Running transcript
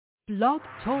Blog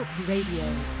Talk Radio.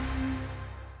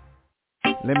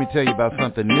 Let me tell you about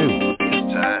something new.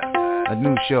 It's time. A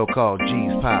new show called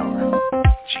G's Power.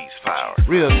 G's Power.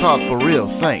 Real talk for real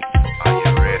saints. Are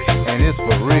you ready? And it's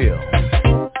for real.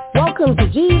 Welcome to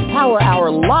G's Power Hour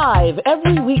live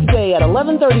every weekday at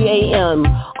 11:30 a.m.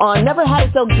 on Never Had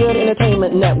It So Good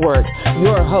Entertainment Network.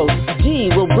 Your host, G,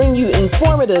 will bring you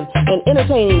informative and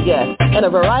entertaining guests and a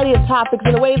variety of topics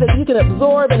in a way that you can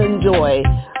absorb and enjoy.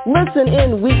 Listen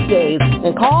in weekdays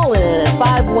and call in at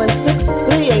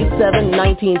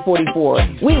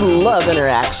 516-387-1944. We love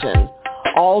interaction.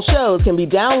 All shows can be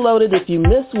downloaded if you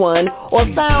miss one or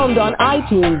found on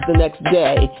iTunes the next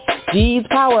day. G's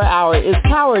Power Hour is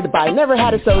powered by Never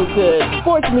Had It So Good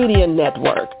Sports Media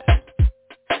Network.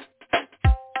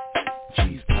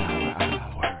 G's Power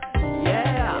Hour. Yeah.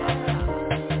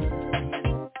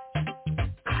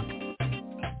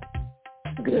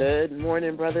 Good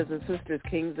morning, brothers and sisters,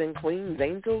 kings and queens,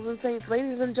 angels and saints,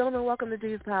 ladies and gentlemen. Welcome to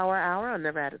G's Power Hour on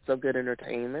Never Had It So Good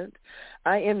Entertainment.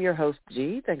 I am your host,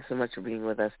 G. Thanks so much for being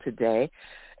with us today.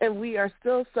 And we are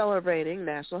still celebrating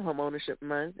National Homeownership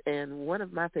Month, and one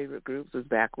of my favorite groups is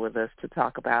back with us to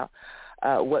talk about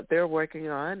what they're working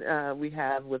on. We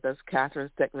have with us Catherine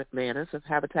Steck-McManus of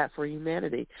Habitat for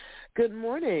Humanity. Good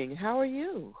morning. How are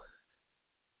you?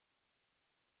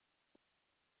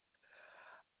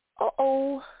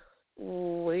 Uh-oh.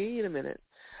 Wait a minute.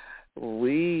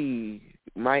 We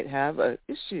might have an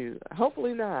issue.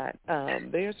 Hopefully not.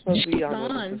 They're supposed to be on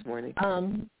with us this morning.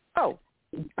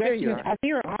 Gretchen, I see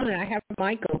you're on and I have the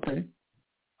mic open.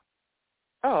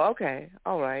 Oh, okay.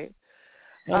 All right.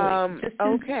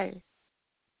 Okay.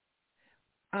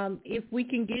 If we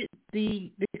can get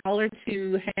the caller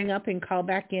to hang up and call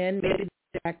back in, maybe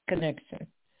that connection.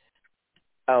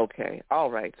 Okay. All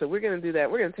right. So we're going to do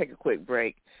that. We're going to take a quick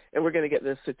break, and we're going to get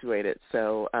this situated.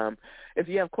 So if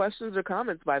you have questions or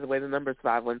comments, by the way, the number is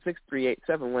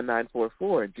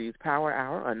 516-387-1944. G's Power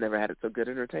Hour on Never Had It So Good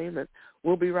Entertainment.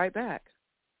 We'll be right back.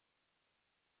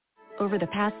 Over the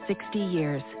past 60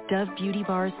 years, Dove Beauty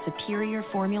Bar's superior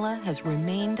formula has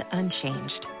remained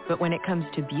unchanged. But when it comes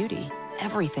to beauty,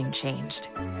 everything changed.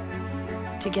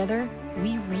 Together, we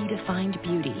redefined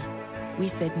beauty.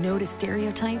 We said no to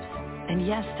stereotypes and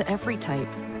yes to every type.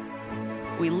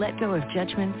 We let go of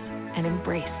judgments and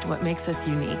embraced what makes us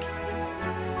unique.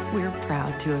 We're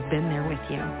proud to have been there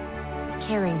with you,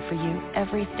 caring for you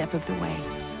every step of the way.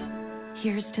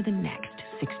 Here's to the next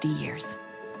 60 years.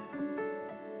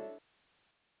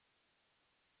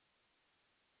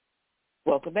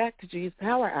 Welcome back to G's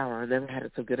Power Hour. Never Had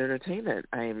It So Good Entertainment.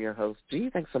 I am your host, G.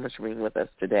 Thanks so much for being with us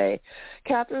today.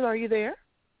 Catherine, are you there?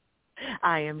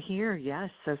 I am here,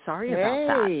 yes. So sorry about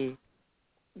that. Hey,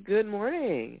 good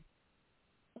morning.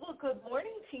 Well, good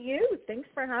morning to you. Thanks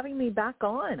for having me back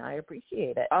on. I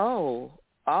appreciate it. Oh,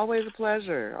 always a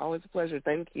pleasure. Always a pleasure.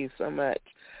 Thank you so much.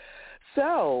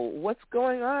 So what's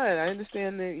going on? I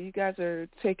understand that you guys are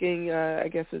taking,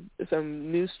 some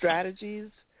new strategies.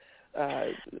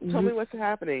 Tell me what's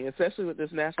happening, especially with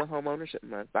this National Homeownership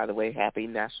Month. By the way, happy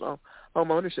National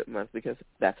Homeownership Month, because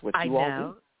that's what you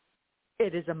all do.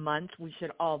 It is a month we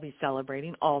should all be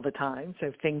celebrating all the time,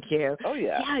 so thank you. Oh,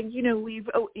 yeah. Yeah,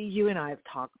 you and I have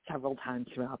talked several times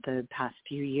throughout the past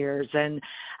few years, and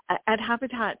at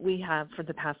Habitat we have for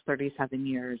the past 37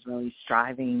 years really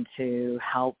striving to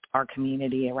help our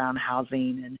community around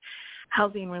housing and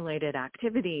housing-related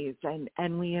activities,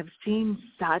 and we have seen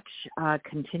such a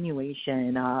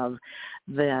continuation of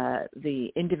the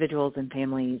individuals and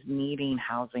families needing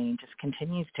housing just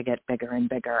continues to get bigger and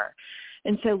bigger.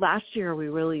 And so last year we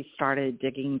really started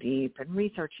digging deep and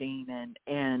researching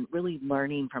and really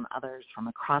learning from others from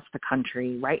across the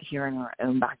country right here in our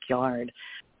own backyard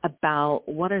about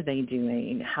what are they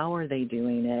doing, how are they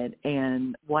doing it,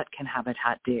 and what can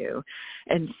Habitat do.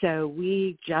 And so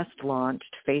we just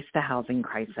launched Face the Housing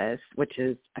Crisis, which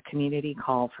is a community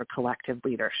call for collective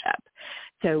leadership.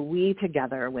 So we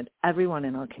together with everyone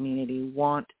in our community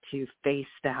want to face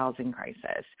the housing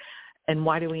crisis. And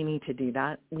why do we need to do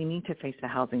that? We need to face the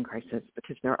housing crisis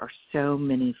because there are so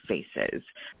many faces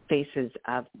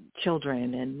of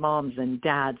children and moms and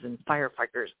dads and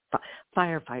firefighters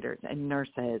and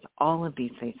nurses. All of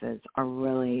these faces are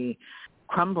really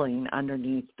crumbling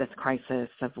underneath this crisis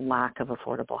of lack of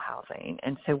affordable housing.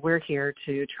 And so we're here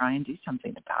to try and do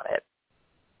something about it.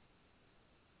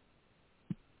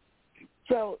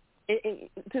 So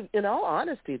in all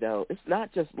honesty, though, it's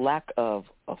not just lack of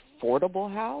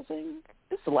affordable housing.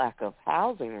 It's the lack of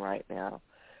housing right now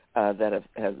that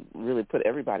has really put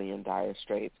everybody in dire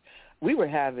straits. We were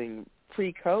having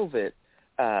pre-COVID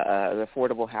an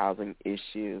affordable housing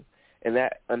issue, and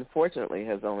that unfortunately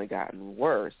has only gotten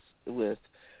worse with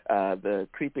the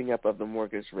creeping up of the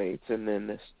mortgage rates, and then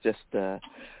this just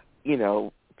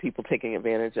people taking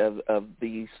advantage of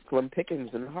the slim pickings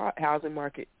in the housing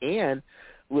market, and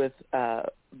with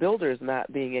builders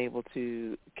not being able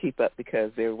to keep up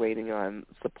because they're waiting on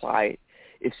supply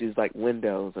issues like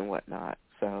windows and whatnot.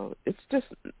 So it's just,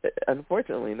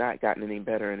 unfortunately, not gotten any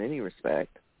better in any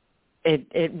respect.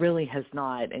 It really has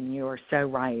not, and you're so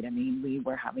right. I mean, we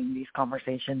were having these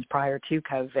conversations prior to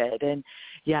COVID, and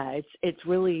yeah, it's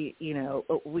really,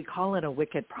 we call it a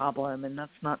wicked problem, and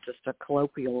that's not just a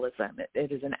colloquialism.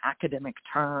 It is an academic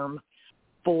term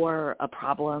for a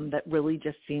problem that really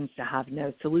just seems to have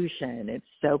no solution. It's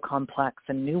so complex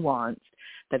and nuanced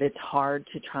that it's hard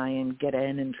to try and get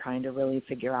in and trying to really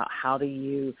figure out how do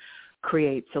you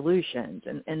create solutions.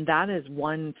 And that is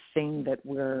one thing that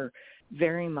we're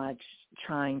very much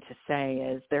trying to say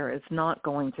is there is not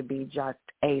going to be just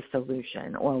a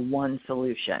solution or one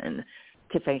solution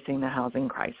to facing the housing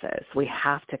crisis. We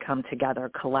have to come together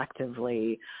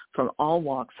collectively from all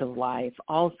walks of life,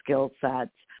 all skill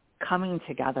sets, coming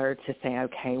together to say,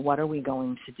 okay, what are we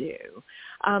going to do?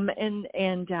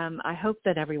 I hope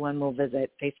that everyone will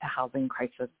visit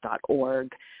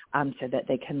facetohousingcrisis.org so that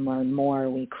they can learn more.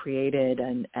 We created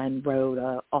and wrote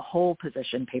a whole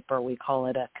position paper. We call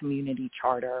it a community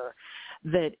charter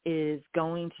that is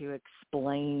going to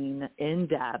explain in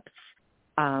depth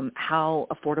how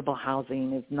affordable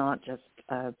housing is not just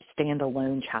a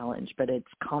standalone challenge, but it's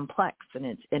complex and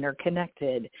it's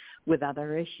interconnected with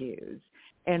other issues.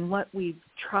 And what we've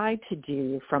tried to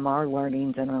do from our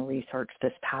learnings and our research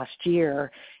this past year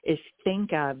is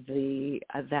think of the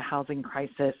housing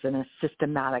crisis in a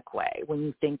systematic way. When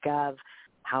you think of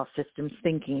how systems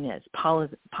thinking is,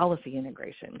 policy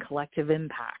integration, collective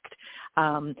impact,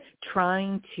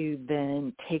 trying to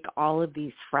then take all of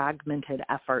these fragmented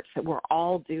efforts that we're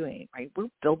all doing, right? We're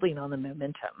building on the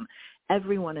momentum.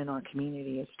 Everyone in our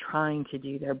community is trying to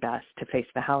do their best to face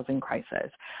the housing crisis,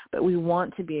 but we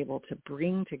want to be able to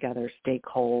bring together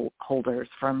stakeholders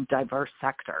from diverse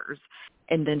sectors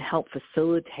and then help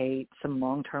facilitate some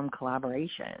long-term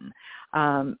collaboration.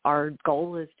 Our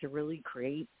goal is to really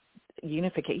create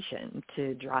unification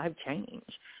to drive change,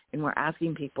 and we're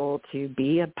asking people to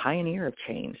be a pioneer of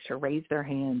change, to raise their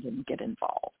hands and get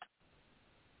involved.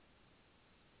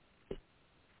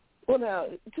 Well, now,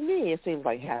 to me, it seems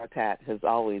like Habitat has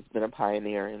always been a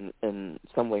pioneer in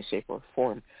some way, shape, or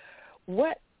form.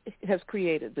 What has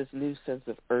created this new sense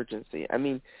of urgency? I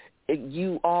mean,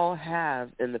 you all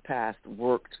have in the past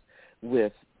worked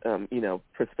with,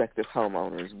 prospective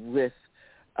homeowners, with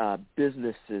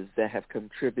businesses that have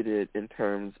contributed in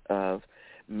terms of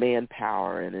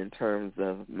manpower and in terms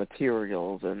of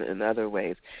materials and in other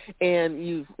ways. And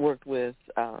you've worked with,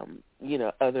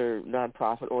 other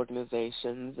nonprofit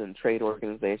organizations and trade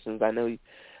organizations. I know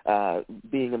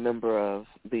being a member of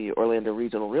the Orlando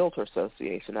Regional Realtor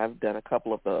Association, I've done a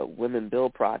couple of the Women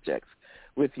Build projects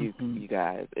with you, you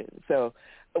guys. So,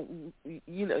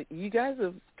 you guys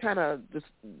have kind of just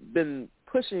been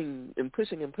pushing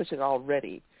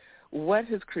already. What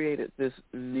has created this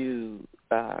new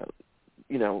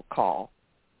call?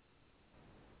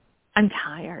 I'm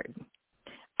tired.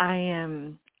 I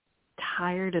am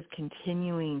tired of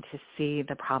continuing to see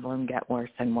the problem get worse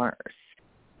and worse.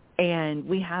 And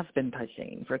we have been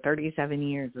pushing. For 37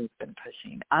 years, we've been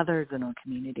pushing. Others in our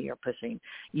community are pushing.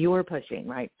 You're pushing,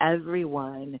 right?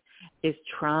 Everyone is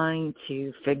trying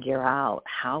to figure out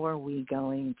how are we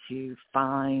going to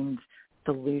find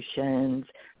solutions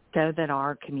so that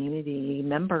our community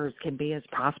members can be as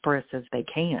prosperous as they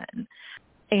can.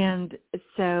 And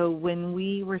so when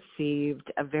we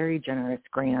received a very generous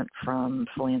grant from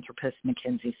philanthropist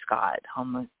Mackenzie Scott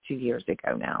almost 2 years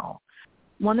ago now,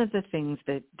 one of the things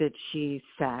that she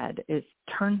said is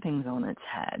turn things on its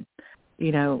head.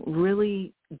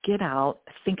 Really get out,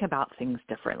 think about things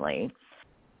differently.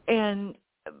 And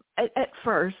at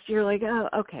first you're like, oh,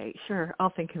 okay, sure, I'll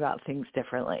think about things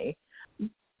differently.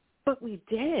 But we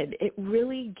did. It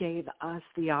really gave us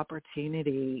the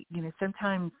opportunity.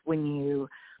 Sometimes when you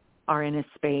are in a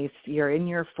space, you're in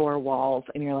your four walls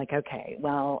and you're like, okay,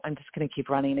 well, I'm just going to keep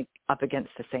running up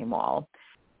against the same wall.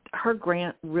 Her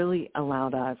grant really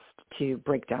allowed us to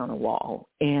break down a wall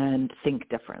and think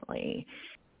differently,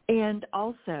 and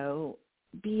also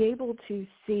be able to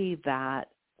see that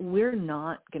we're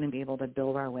not going to be able to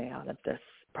build our way out of this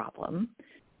problem.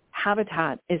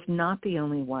 Habitat is not the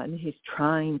only one who's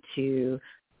trying to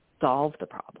solve the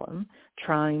problem,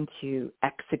 trying to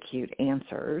execute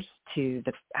answers to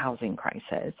the housing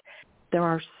crisis. There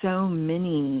are so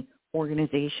many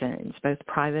organizations, both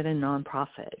private and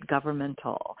nonprofit,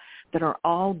 governmental, that are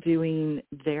all doing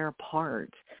their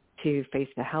part to face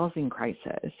the housing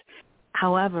crisis.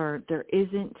 However, there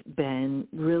isn't been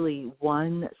really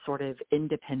one sort of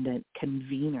independent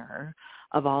convener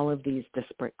of all of these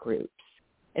disparate groups.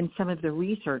 And some of the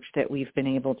research that we've been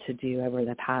able to do over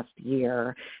the past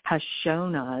year has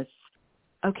shown us,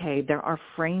 okay, there are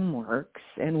frameworks,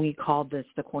 and we called this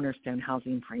the Cornerstone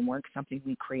Housing Framework, something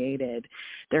we created.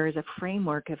 There is a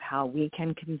framework of how we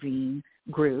can convene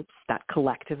groups, that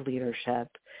collective leadership,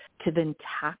 to then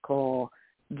tackle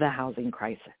the housing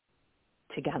crisis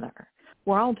together.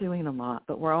 We're all doing a lot,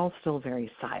 but we're all still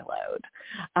very siloed.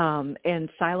 And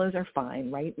silos are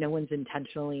fine, right? No one's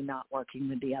intentionally not working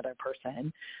with the other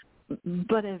person.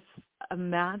 But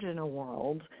imagine a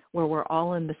world where we're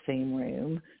all in the same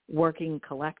room, working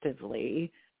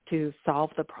collectively to solve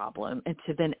the problem and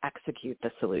to then execute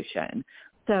the solution.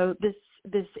 So this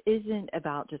isn't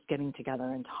about just getting together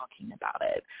and talking about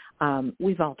it.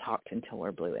 We've all talked until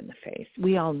we're blue in the face.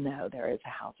 We all know there is a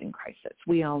housing crisis.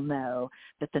 We all know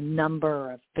that the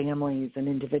number of families and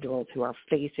individuals who are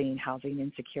facing housing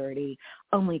insecurity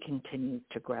only continues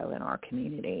to grow in our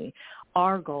community.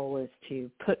 Our goal is to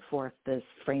put forth this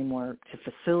framework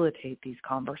to facilitate these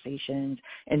conversations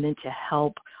and then to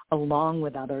help, along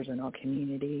with others in our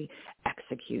community,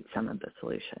 execute some of the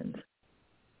solutions.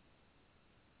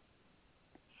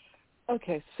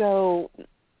 Okay, so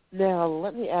now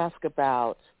let me ask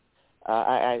about,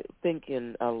 I think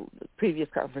in a previous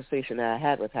conversation that I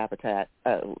had with Habitat,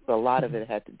 a lot of it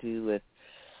had to do with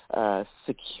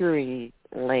securing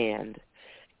land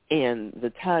and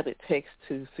the time it takes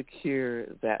to secure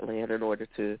that land in order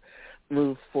to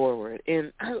move forward.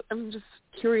 And I'm just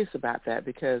curious about that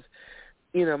because,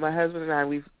 you know, my husband and I,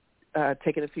 we've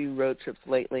taken a few road trips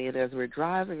lately, and as we're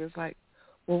driving, it's like,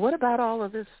 well, what about all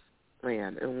of this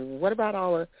land? And what about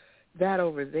all of that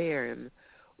over there? And,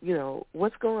 you know,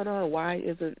 what's going on? Why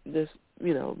isn't this,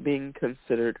 you know, being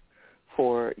considered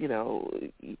for, you know,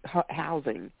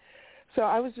 housing? So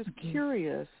I was just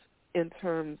curious in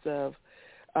terms of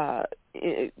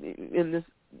in this,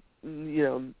 you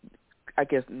know, I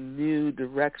guess new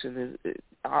direction.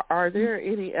 Are there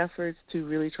any efforts to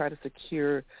really try to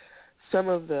secure some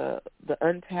of the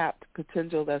untapped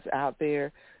potential that's out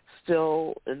there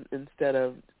still instead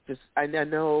of just, I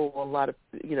know a lot of,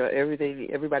 you know,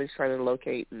 everybody's trying to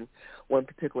locate in one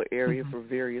particular area for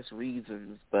various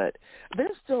reasons, but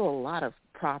there's still a lot of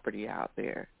property out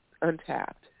there,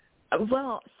 untapped.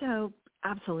 Well, so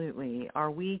absolutely. Are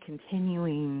we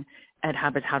continuing at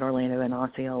Habitat Orlando and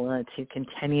Osceola to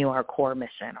continue our core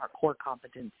mission, our core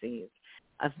competencies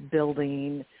of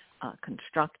building,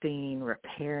 constructing,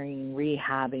 repairing,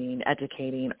 rehabbing,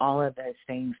 educating, all of those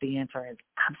things? The answer is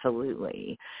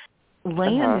absolutely.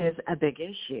 Land is a big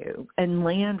issue, and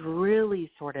land really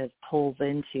sort of pulls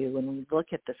into, when we look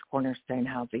at this Cornerstone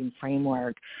Housing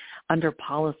Framework, under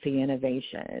policy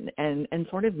innovation and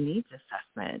sort of needs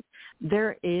assessment.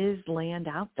 There is land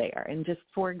out there. And just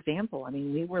for example, I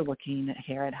mean, we were looking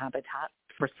here at Habitat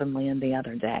for some land the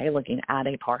other day, looking at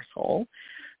a parcel.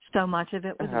 So much of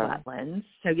it was wetlands.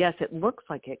 So, yes, it looks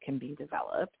like it can be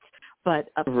developed, but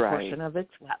a portion of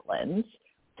it's wetlands.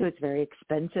 So it's very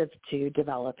expensive to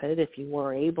develop it if you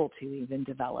were able to even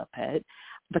develop it.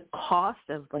 The cost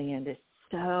of land is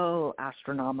so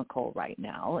astronomical right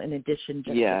now, in addition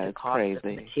just to the cost of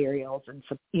materials and,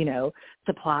 you know,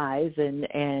 supplies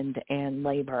and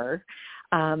labor.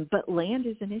 But land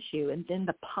is an issue. And then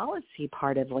the policy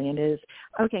part of land is,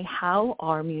 okay, how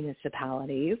are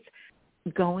municipalities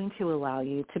going to allow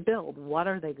you to build? What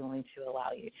are they going to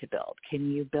allow you to build?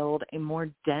 Can you build a more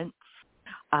dense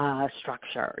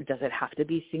structure? Does it have to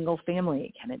be single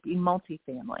family? Can it be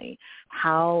multifamily?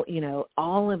 How, you know,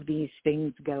 all of these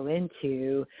things go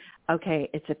into, okay,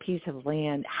 it's a piece of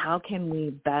land. How can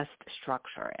we best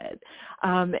structure it?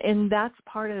 And that's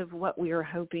part of what we are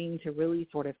hoping to really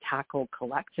sort of tackle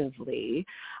collectively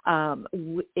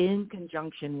in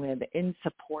conjunction with, in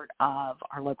support of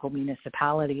our local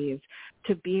municipalities,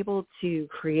 to be able to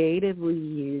creatively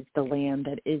use the land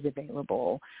that is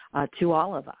available to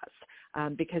all of us.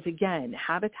 Because, again,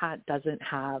 Habitat doesn't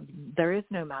have, there is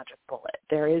no magic bullet.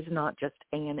 There is not just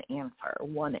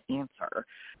one answer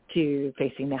to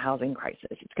facing the housing crisis.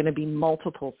 It's going to be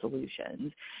multiple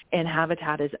solutions. And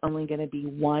Habitat is only going to be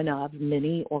one of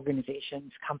many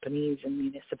organizations, companies, and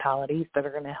municipalities that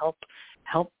are going to help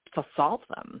to solve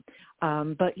them.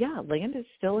 But, yeah, land is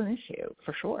still an issue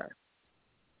for sure.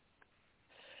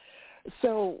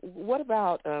 So what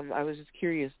about, I was just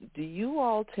curious, do you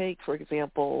all take, for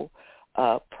example,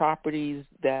 properties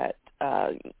that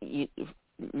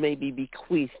may be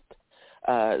bequeathed?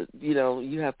 You know,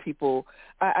 you have people,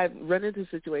 I've run into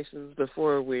situations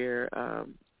before where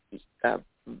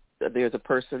there's a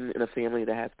person in a family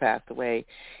that has passed away,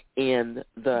 and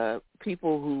the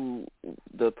people who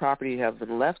the property have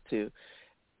been left to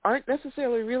aren't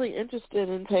necessarily really interested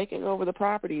in taking over the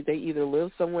property. They either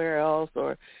live somewhere else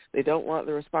or they don't want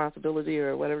the responsibility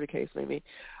or whatever the case may be.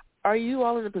 Are you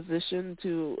all in a position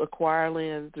to acquire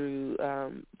land through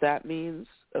that means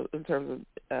in terms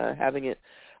of having it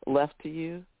left to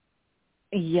you?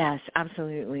 Yes,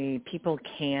 absolutely. People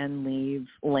can leave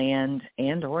land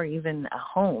and or even a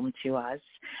home to us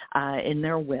in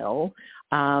their will,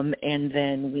 and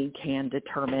then we can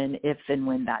determine if and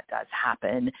when that does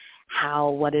happen,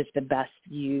 what is the best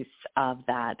use of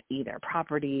that, either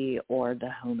property or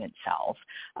the home itself.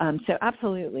 So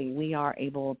absolutely, we are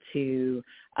able to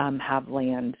have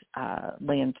land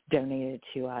donated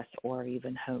to us or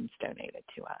even homes donated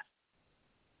to us.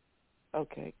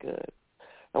 Okay, good.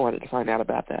 I wanted to find out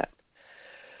about that.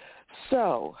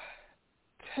 So,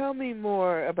 tell me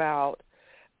more about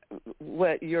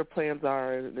what your plans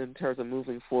are in terms of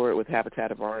moving forward with Habitat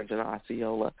of Orange and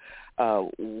Osceola.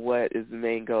 What is the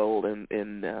main goal,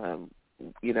 and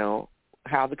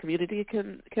how the community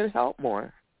can help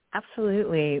more?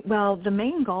 Absolutely. Well, the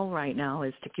main goal right now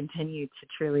is to continue to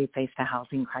truly face the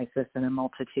housing crisis in a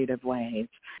multitude of ways.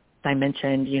 As I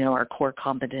mentioned, our core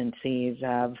competencies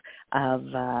of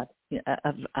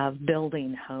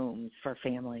building homes for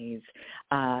families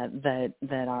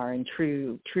that are in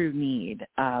true need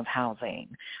of housing.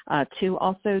 To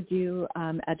also do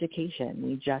education.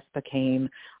 We just became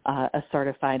a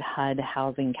certified HUD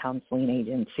housing counseling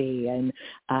agency, and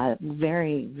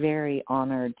very, very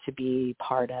honored to be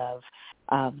part of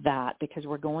that, because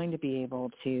we're going to be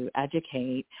able to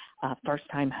educate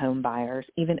first-time home buyers,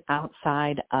 even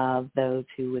outside of those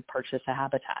who would purchase a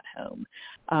Habitat home.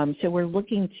 So we're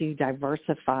looking to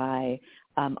diversify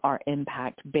our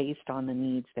impact based on the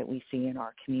needs that we see in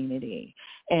our community.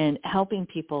 And helping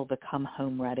people become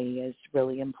home ready is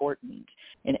really important.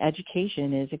 And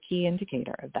education is a key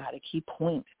indicator of that, a key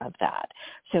point of that.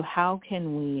 So how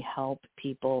can we help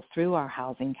people through our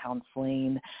housing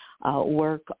counseling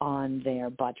work on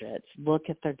their budgets, look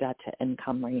at their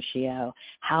debt-to-income ratio?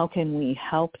 How can we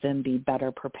help them be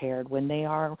better prepared when they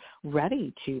are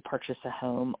ready to purchase a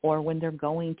home or when they're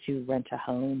going to rent a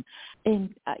home?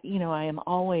 And, I am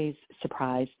always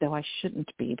surprised, though I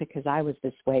shouldn't be, because I was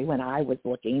this way when I was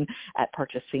looking at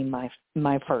purchasing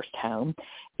my first home,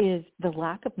 is the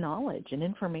lack of knowledge and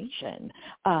information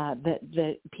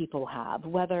that people have,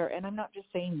 and I'm not just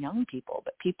saying young people,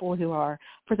 but people who are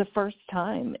for the first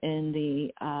time in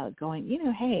the going,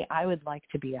 hey, I would like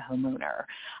to be a homeowner.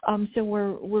 So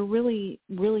we're really,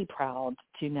 really proud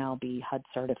to now be HUD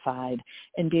certified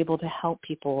and be able to help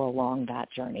people along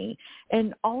that journey.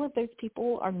 And all of those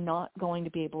people are not going to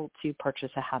be able to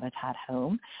purchase a Habitat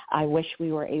home. I wish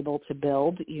we were able to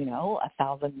build,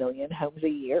 1,000 million homes a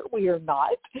year. We are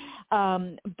not.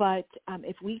 But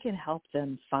if we can help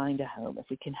them find a home, if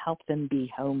we can help them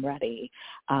be home ready,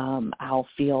 I'll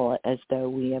feel as though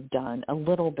we have done a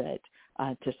little bit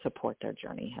to support their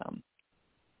journey home.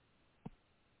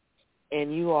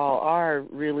 And you all are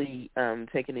really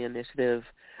taking the initiative,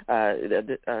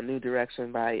 a new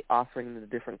direction by offering the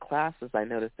different classes. I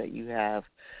noticed that you have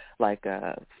like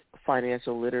a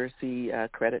financial literacy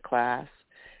credit class.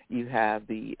 You have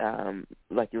the,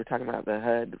 like you were talking about, the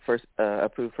HUD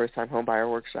approved first-time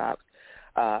homebuyer workshop,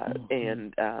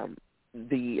 and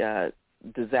the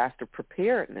disaster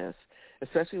preparedness,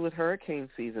 especially with hurricane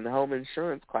season, the home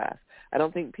insurance class. I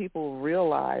don't think people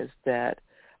realize that,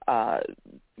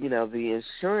 the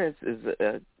insurance is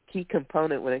a key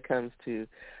component when it comes to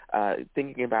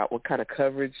thinking about what kind of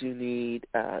coverage you need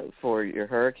for your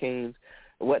hurricanes,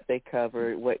 what they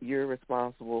cover, what you're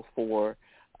responsible for,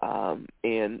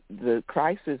 and the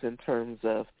crisis in terms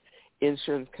of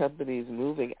insurance companies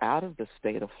moving out of the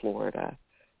state of Florida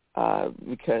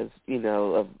because,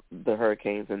 of the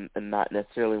hurricanes and not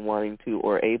necessarily wanting to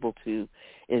or able to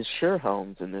insure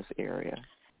homes in this area.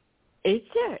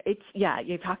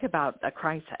 You talk about a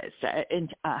crisis,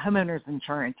 and homeowners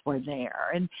insurance were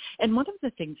there. And one of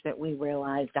the things that we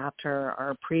realized after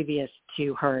our previous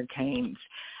two hurricanes,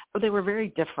 they were very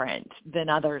different than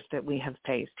others that we have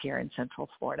faced here in Central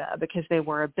Florida because they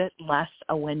were a bit less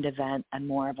a wind event and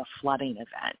more of a flooding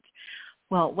event.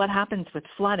 Well, what happens with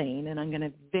flooding, and I'm going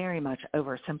to very much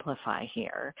oversimplify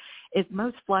here, is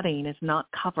most flooding is not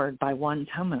covered by one's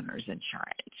homeowner's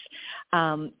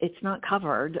insurance. It's not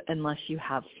covered unless you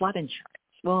have flood insurance.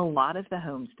 Well, a lot of the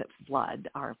homes that flood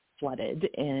are flooded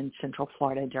in Central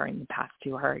Florida during the past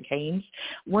 2 hurricanes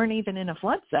weren't even in a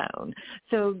flood zone.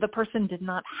 So the person did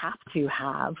not have to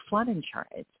have flood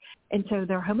insurance. And so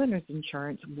their homeowner's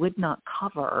insurance would not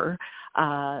cover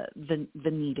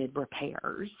the needed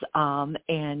repairs,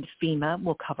 and FEMA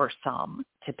will cover some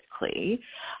typically.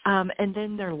 And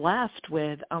then they're left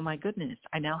with, oh my goodness,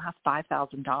 I now have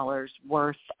 $5,000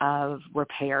 worth of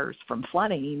repairs from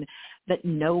flooding that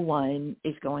no one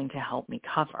is going to help me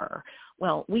cover.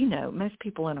 Well, we know most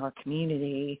people in our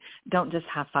community don't just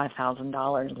have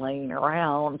 $5,000 laying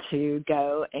around to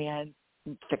go and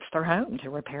fix their home,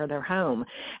 to repair their home.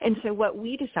 And so what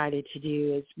we decided to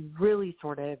do is really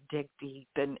sort of dig deep,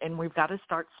 and we've got to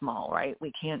start small, right?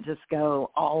 We can't just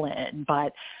go all in,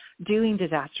 but doing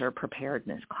disaster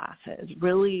preparedness classes,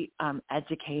 really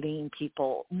educating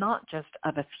people not just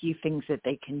of a few things that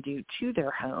they can do to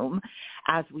their home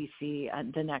as we see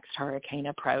the next hurricane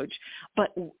approach, but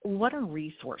what are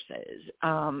resources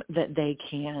that they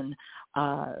can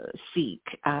seek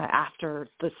after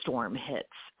the storm hits?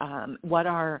 What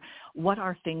are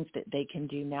things that they can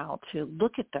do now to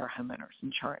look at their homeowner's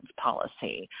insurance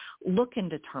policy, look and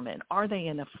determine, are they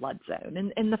in a flood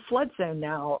zone? And the flood zone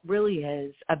now really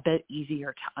is a bit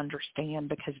easier to understand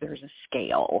because there's a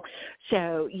scale.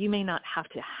 So you may not have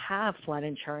to have flood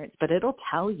insurance, but it'll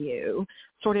tell you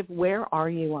sort of where are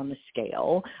you on the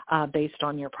scale based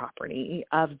on your property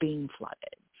of being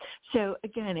flooded. So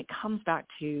again, it comes back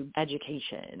to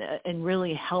education and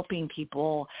really helping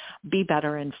people be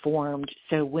better informed.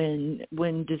 So when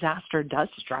disaster does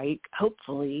strike,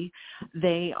 hopefully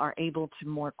they are able to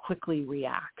more quickly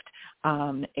react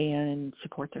and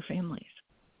support their families.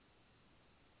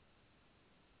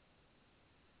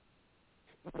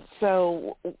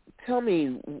 So tell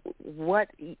me what,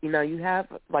 you have,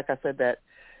 like I said, that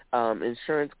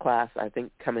insurance class, I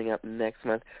think, coming up next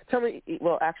month. Tell me,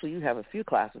 well, actually, you have a few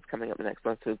classes coming up next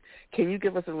month, too. Can you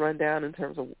give us a rundown in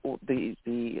terms of the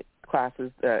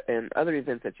classes and other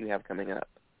events that you have coming up?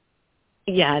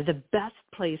 Yeah, the best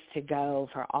place to go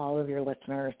for all of your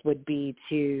listeners would be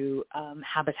to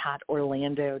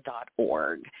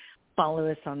habitatorlando.org. Follow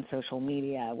us on social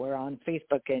media. We're on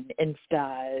Facebook and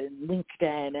Insta and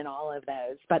LinkedIn and all of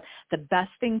those. But the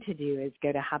best thing to do is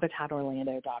go to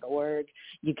habitatorlando.org.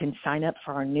 You can sign up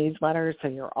for our newsletter so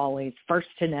you're always first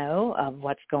to know of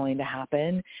what's going to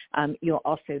happen. You'll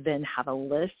also then have a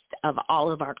list of all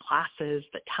of our classes,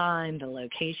 the time, the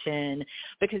location,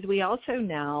 because we also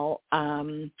now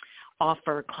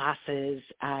offer classes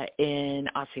in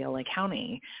Osceola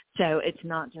County. So it's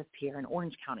not just here in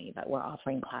Orange County, but we're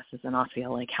offering classes in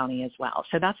Osceola County as well.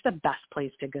 So that's the best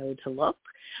place to go to look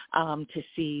to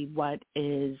see what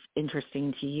is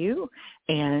interesting to you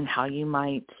and how you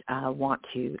might want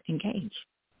to engage.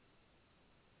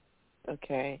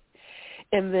 Okay.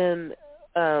 And then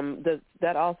does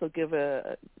that also give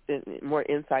a more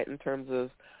insight in terms of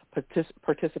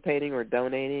participating or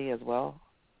donating as well?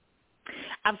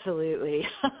 Absolutely.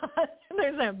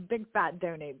 There's a big fat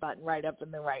donate button right up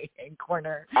in the right-hand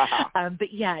corner.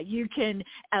 But yeah, you can,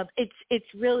 it's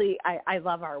really, I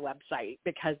love our website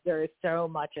because there is so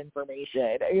much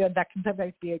information. That can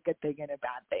sometimes be a good thing and a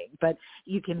bad thing, but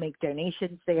you can make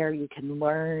donations there. You can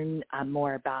learn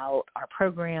more about our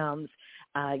programs.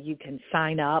 You can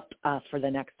sign up for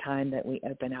the next time that we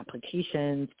open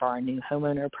applications for our new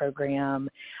homeowner program,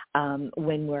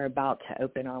 when we're about to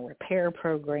open our repair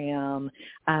program.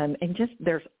 And just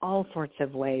there's all sorts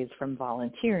of ways from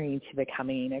volunteering to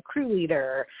becoming a crew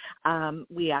leader.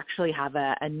 We actually have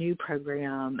a new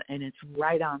program, and it's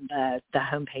right on the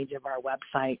homepage of our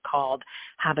website called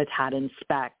Habitat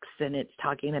Inspects, and it's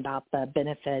talking about the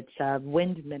benefits of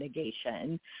wind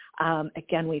mitigation.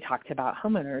 Again, we talked about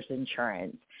homeowners insurance.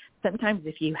 Sometimes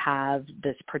if you have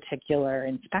this particular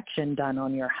inspection done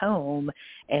on your home,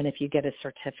 and if you get a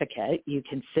certificate, you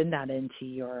can send that into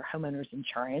your homeowner's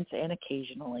insurance and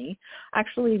occasionally,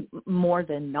 actually more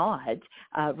than not,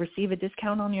 receive a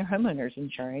discount on your homeowner's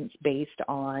insurance based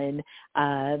on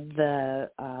the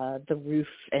roof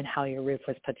and how your roof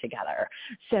was put together.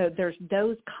 So there's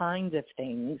those kinds of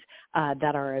things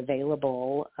that are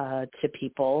available to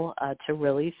people to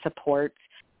really support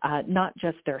not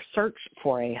just their search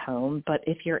for a home, but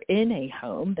if you're in a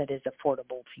home that is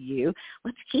affordable to you,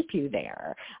 let's keep you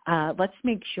there. Let's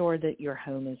make sure that your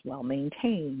home is well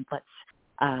maintained. Let's,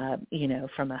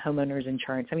 from a homeowner's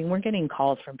insurance. I mean, we're getting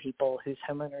calls from people whose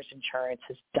homeowner's insurance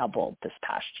has doubled this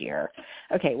past year.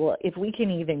 Okay, well, if we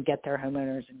can even get their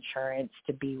homeowner's insurance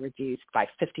to be reduced by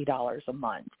 $50 a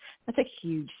month, that's a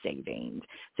huge savings.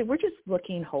 So we're just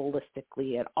looking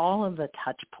holistically at all of the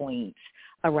touch points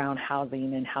around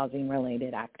housing and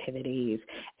housing-related activities,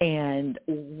 and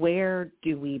where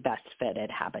do we best fit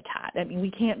at Habitat? I mean, we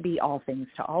can't be all things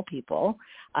to all people,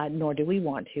 nor do we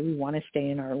want to. We want to stay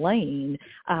in our lane,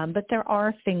 but there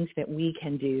are things that we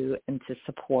can do and to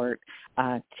support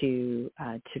to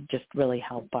just really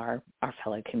help our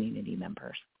fellow community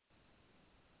members.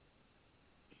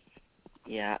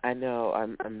 Yeah, I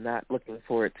know. I'm not looking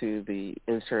forward to the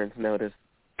insurance notice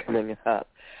coming up.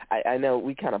 I know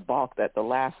we kind of balked at the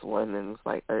last one, and it's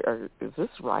like, is this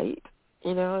right?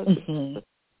 You know,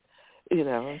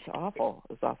 it's awful.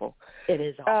 It's awful. It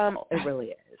is awful. It really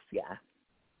is. Yeah.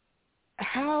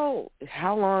 How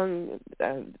long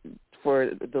for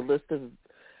the list of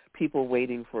people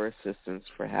waiting for assistance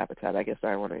for Habitat? I guess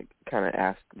I want to kind of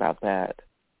ask about that.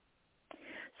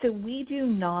 So we do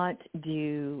not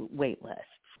do wait lists.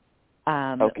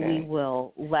 Okay. We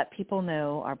will let people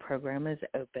know our program is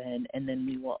open, and then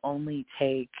we will only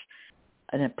take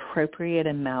an appropriate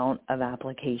amount of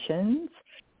applications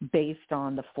based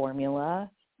on the formula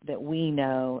that we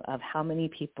know of how many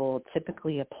people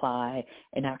typically apply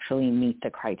and actually meet the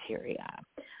criteria.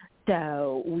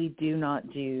 So we do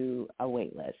not do a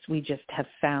wait list. We just have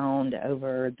found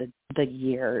over the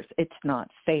years it's not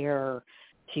fair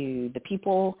to the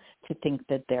people to think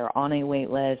that they're on a wait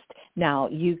list. Now,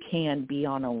 you can be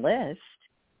on a list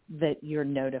that you're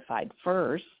notified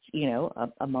first,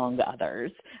 among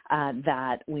others,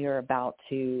 that we are about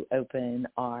to open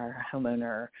our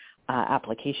homeowner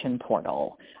application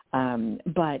portal.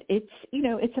 But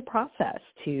it's a process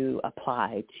to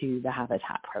apply to the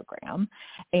Habitat program.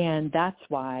 And that's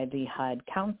why the HUD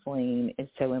counseling is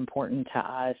so important to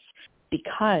us,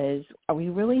 because we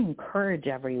really encourage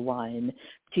everyone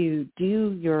to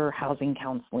do your housing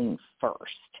counseling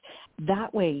first.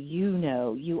 That way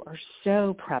you are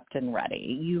so prepped and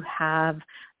ready. You have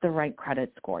the right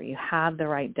credit score. You have the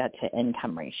right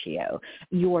debt-to-income ratio.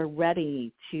 You are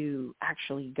ready to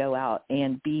actually go out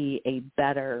and be a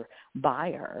better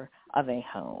buyer of a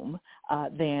home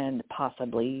than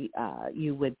possibly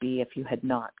you would be if you had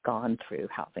not gone through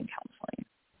housing counseling.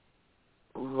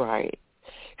 Right.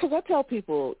 Because I tell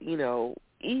people,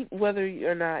 whether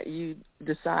or not you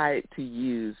decide to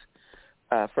use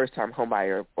first-time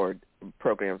homebuyer or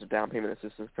programs or down payment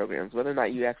assistance programs, whether or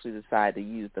not you actually decide to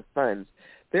use the funds,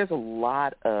 there's a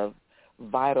lot of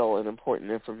vital and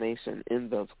important information in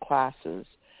those classes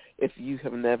if you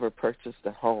have never purchased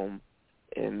a home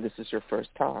and this is your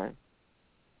first time.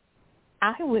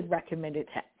 I would recommend it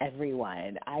to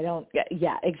everyone.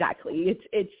 Yeah, exactly.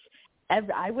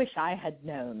 I wish I had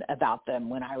known about them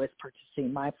when I was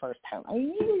purchasing my first home. I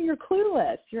mean, you're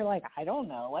clueless. You're like, I don't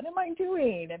know. What am I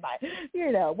doing?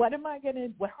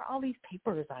 What are all these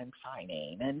papers I'm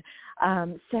signing? And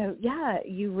so, yeah,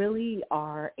 you really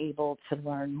are able to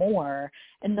learn more.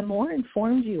 And the more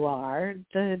informed you are,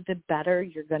 the better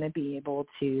you're going to be able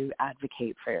to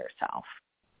advocate for yourself.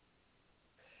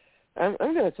 I'm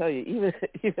going to tell you,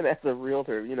 even as a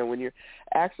realtor, when you're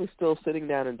actually still sitting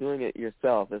down and doing it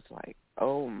yourself, it's like,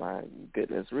 oh my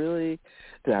goodness, really?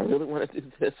 Do I really want to do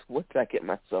this? What did I get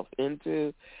myself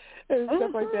into? And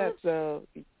stuff like that. So,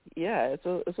 yeah, it's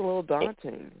a little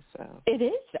daunting. So it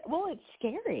is. Well, it's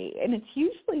scary, and it's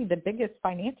usually the biggest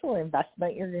financial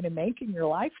investment you're going to make in your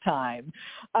lifetime.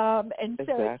 And so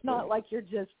exactly. It's not like you're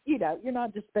just, you're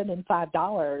not just spending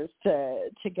 $5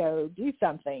 to go do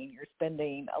something. You're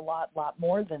spending a lot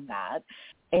more than that,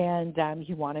 and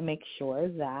you want to make sure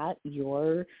that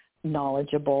you're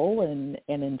knowledgeable and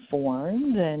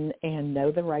informed and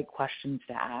know the right questions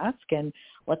to ask. And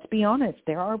let's be honest,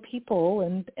 there are people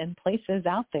and places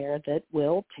out there that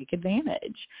will take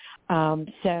advantage.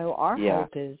 So our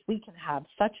hope is we can have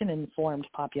such an informed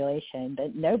population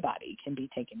that nobody can be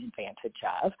taken advantage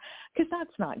of, because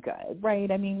that's not good,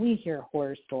 right? I mean, we hear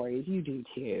horror stories. You do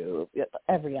too,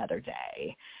 every other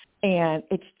day. And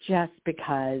it's just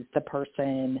because the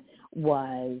person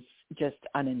was just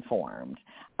uninformed.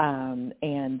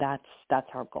 And that's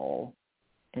our goal,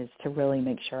 is to really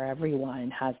make sure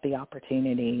everyone has the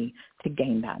opportunity to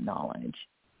gain that knowledge.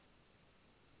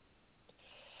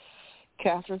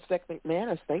 Catherine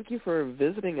Steck-McManus, thank you for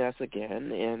visiting us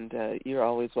again, and you're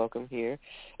always welcome here.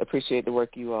 Appreciate the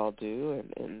work you all do,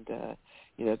 and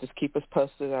just keep us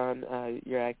posted on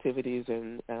your activities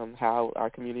and how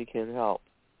our community can help.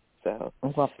 So,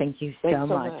 well, thank you so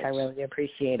much. I really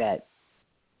appreciate it.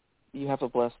 You have a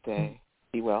blessed day.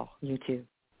 Be well. You too.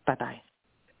 Bye-bye.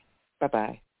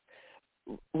 Bye-bye.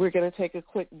 We're going to take a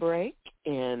quick break,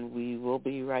 and we will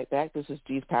be right back. This is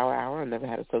G's Power Hour. I never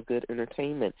had it so good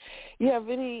entertainment. You have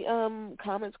any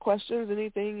comments, questions,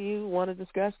 anything you want to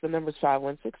discuss? The number is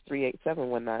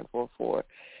 516-387-1944.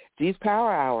 G's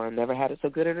Power Hour. Never had it so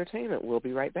good entertainment. We'll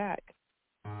be right back.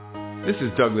 This is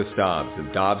Douglas Dobbs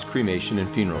of Dobbs Cremation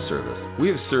and Funeral Service. We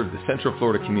have served the Central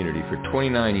Florida community for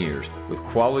 29 years with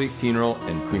quality funeral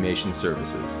and cremation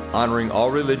services. Honoring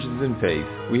all religions and faiths,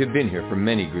 we have been here for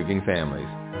many grieving families.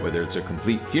 Whether it's a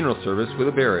complete funeral service with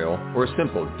a burial or a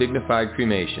simple, dignified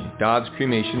cremation, Dobbs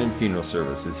Cremation and Funeral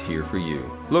Service is here for you.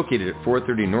 Located at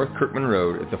 430 North Kirkman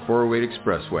Road at the 408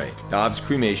 Expressway, Dobbs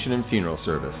Cremation and Funeral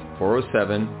Service,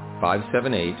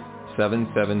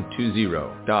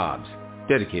 407-578-7720. Dobbs,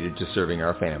 dedicated to serving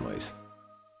our families.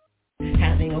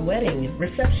 Having a wedding,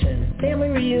 reception, family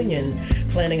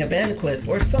reunion, planning a banquet,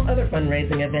 or some other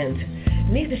fundraising event.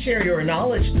 Need to share your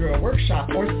knowledge through a workshop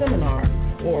or seminar,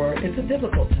 or it's a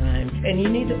difficult time and you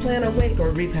need to plan a wake or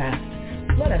repast.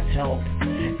 Let us help.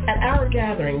 At our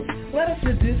gatherings, let us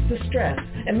reduce the stress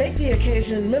and make the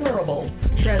occasion memorable,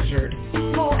 treasured.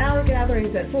 Call our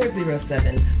gatherings at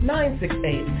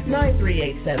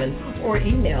 407-968-9387 or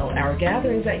email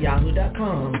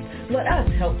ourgatherings@yahoo.com. Let us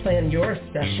help plan your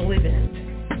special event.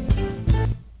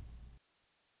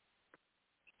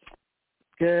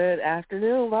 Good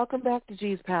afternoon. Welcome back to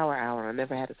G's Power Hour. I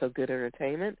never had it so good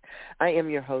entertainment. I am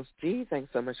your host, G.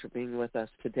 Thanks so much for being with us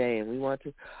today. And we want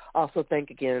to also thank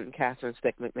again Catherine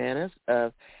Steck McManus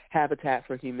of Habitat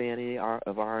for Humanity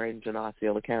of Orange and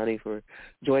Osceola County for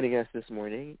joining us this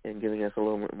morning and giving us a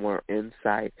little bit more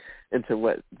insight into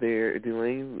what they're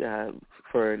doing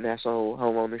for National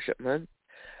Home Ownership Month.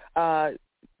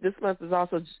 This month is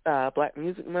also Black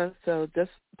Music Month, so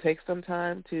just take some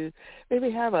time to maybe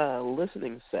have a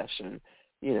listening session.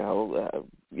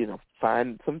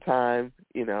 Find some time.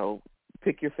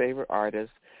 Pick your favorite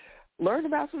artist. Learn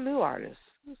about some new artists.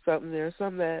 There's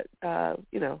some that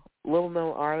little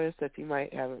known artists that you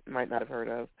might not have heard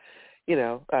of.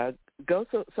 Go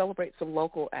celebrate some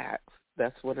local acts.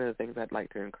 That's one of the things I'd like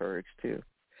to encourage too.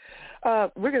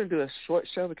 We're going to do a short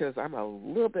show because I'm a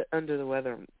little bit under the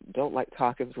weather. Don't like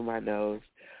talking through my nose.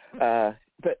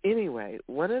 But anyway,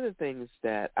 one of the things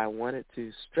that I wanted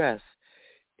to stress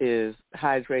is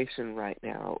hydration right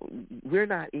now. We're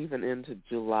not even into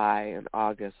July and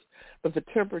August, but the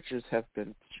temperatures have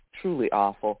been truly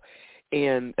awful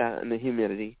and the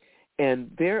humidity. And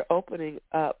they're opening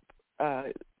up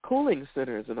cooling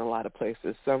centers in a lot of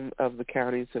places. Some of the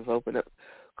counties have opened up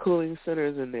cooling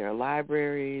centers in their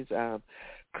libraries.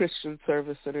 Christian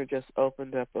Service Center just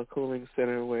opened up a cooling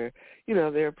center where,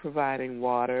 they're providing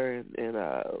water and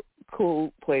a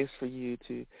cool place for you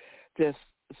to just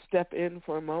step in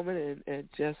for a moment and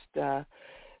just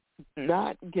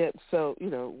not get so,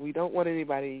 we don't want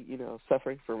anybody,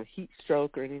 suffering from heat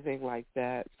stroke or anything like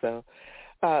that. So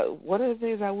one of the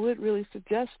things I would really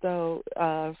suggest, though,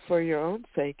 for your own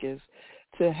sake is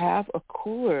to have a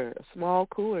small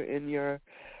cooler in your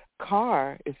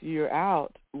car if you're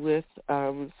out with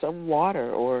some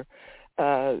water or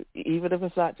even if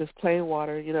it's not just plain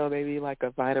water, maybe like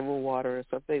a vitamin water or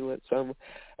something with some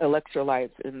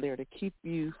electrolytes in there to keep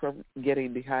you from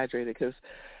getting dehydrated because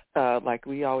like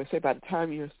we always say, by the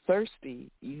time you're thirsty,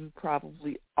 you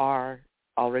probably are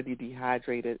already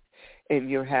dehydrated and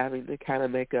you're having to kind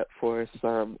of make up for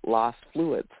some lost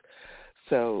fluids.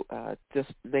 So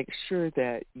just make sure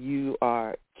that you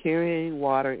are carrying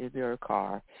water in your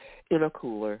car in a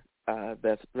cooler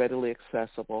that's readily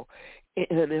accessible.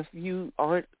 And if you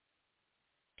aren't,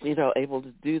 able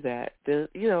to do that, then,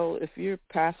 if you're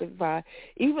passing by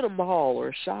even a mall or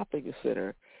a shopping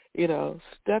center,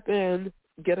 step in,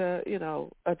 get a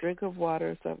drink of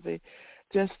water or something,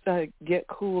 just get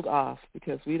cooled off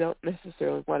because we don't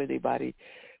necessarily want anybody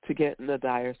to get in a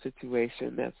dire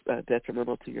situation that's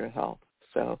detrimental to your health.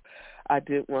 So I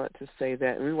did want to say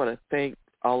that, and we want to thank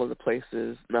all of the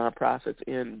places, nonprofits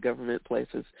and government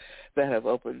places that have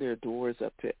opened their doors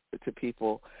up to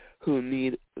people who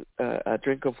need a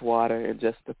drink of water and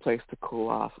just a place to cool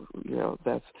off.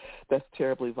 That's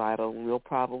terribly vital, and we'll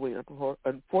probably,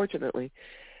 unfortunately,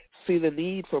 see the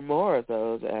need for more of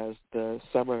those as the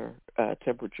summer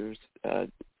temperatures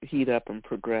heat up and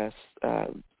progress,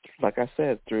 like I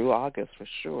said, through August for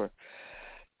sure.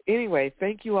 Anyway,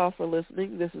 thank you all for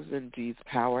listening. This has been G's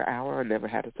Power Hour. I never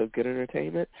had it so good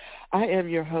entertainment. I am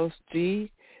your host,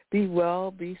 G. Be well,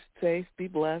 be safe, be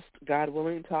blessed. God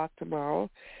willing, talk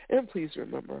tomorrow. And please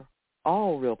remember,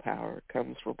 all real power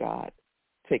comes from God.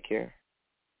 Take care.